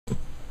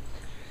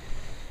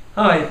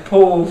Hi,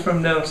 Paul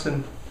from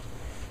Nelson.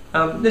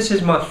 This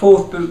is my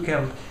fourth boot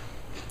camp,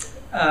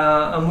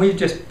 and we've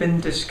just been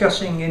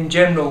discussing in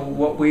general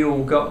what we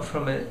all got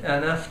from it.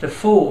 And after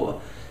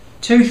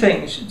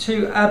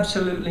two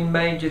absolutely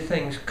major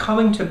things.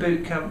 Coming to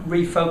boot camp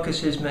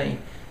refocuses me.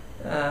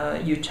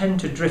 You tend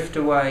to drift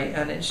away,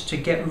 and it's to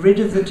get rid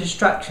of the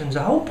distractions.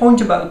 The whole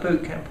point about the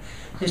boot camp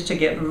is to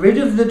get rid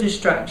of the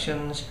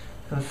distractions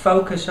and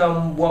focus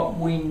on what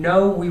we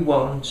know we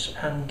want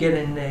and get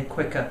in there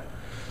quicker.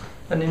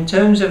 And in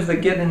terms of the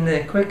getting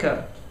there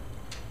quicker,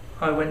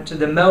 I went to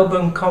the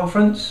Melbourne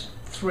conference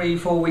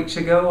 3-4 weeks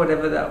ago,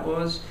 whatever that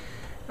was,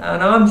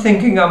 and I'm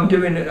thinking I'm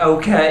doing it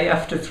okay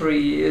after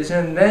 3 years,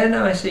 and then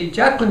I see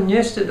Jacqueline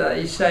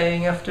yesterday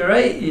saying after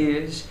 8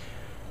 years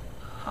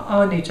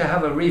I need to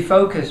have a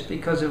refocus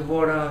because of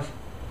what I've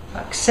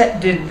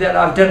accepted, that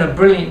I've done a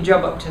brilliant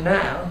job up to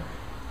now,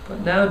 but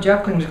now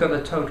Jacqueline's got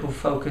a total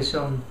focus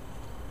on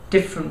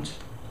different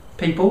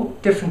people,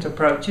 different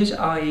approaches,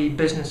 i.e.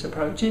 business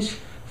approaches,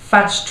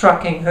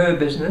 fast-tracking her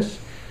business.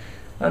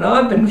 And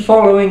I've been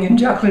following in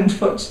Jacqueline's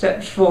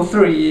footsteps for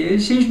 3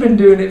 years. She's been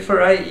doing it for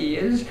 8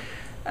 years.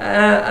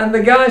 And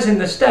the guys in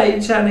the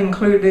States, and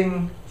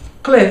including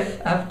Cliff,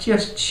 have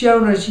just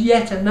shown us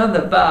yet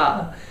another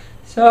bar.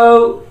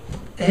 So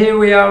here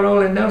we are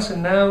all in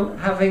Nelson now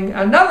having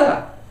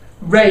another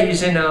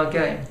raise in our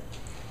game.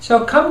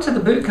 So come to the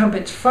boot camp,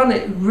 it's fun,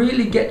 it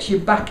really gets you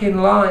back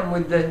in line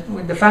with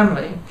the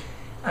family,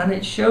 and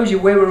it shows you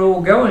where we're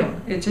all going.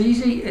 It's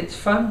easy, it's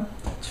fun,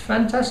 it's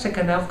fantastic,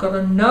 and I've got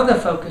another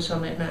focus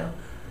on it now.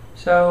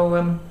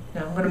 So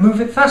now I'm going to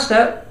move it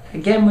faster,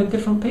 again with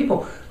different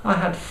people. I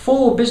had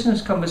 4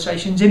 business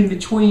conversations in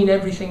between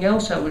everything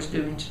else I was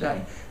doing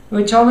today,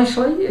 which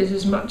honestly is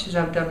as much as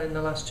I've done in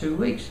the last 2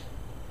 weeks,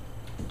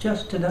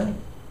 just today.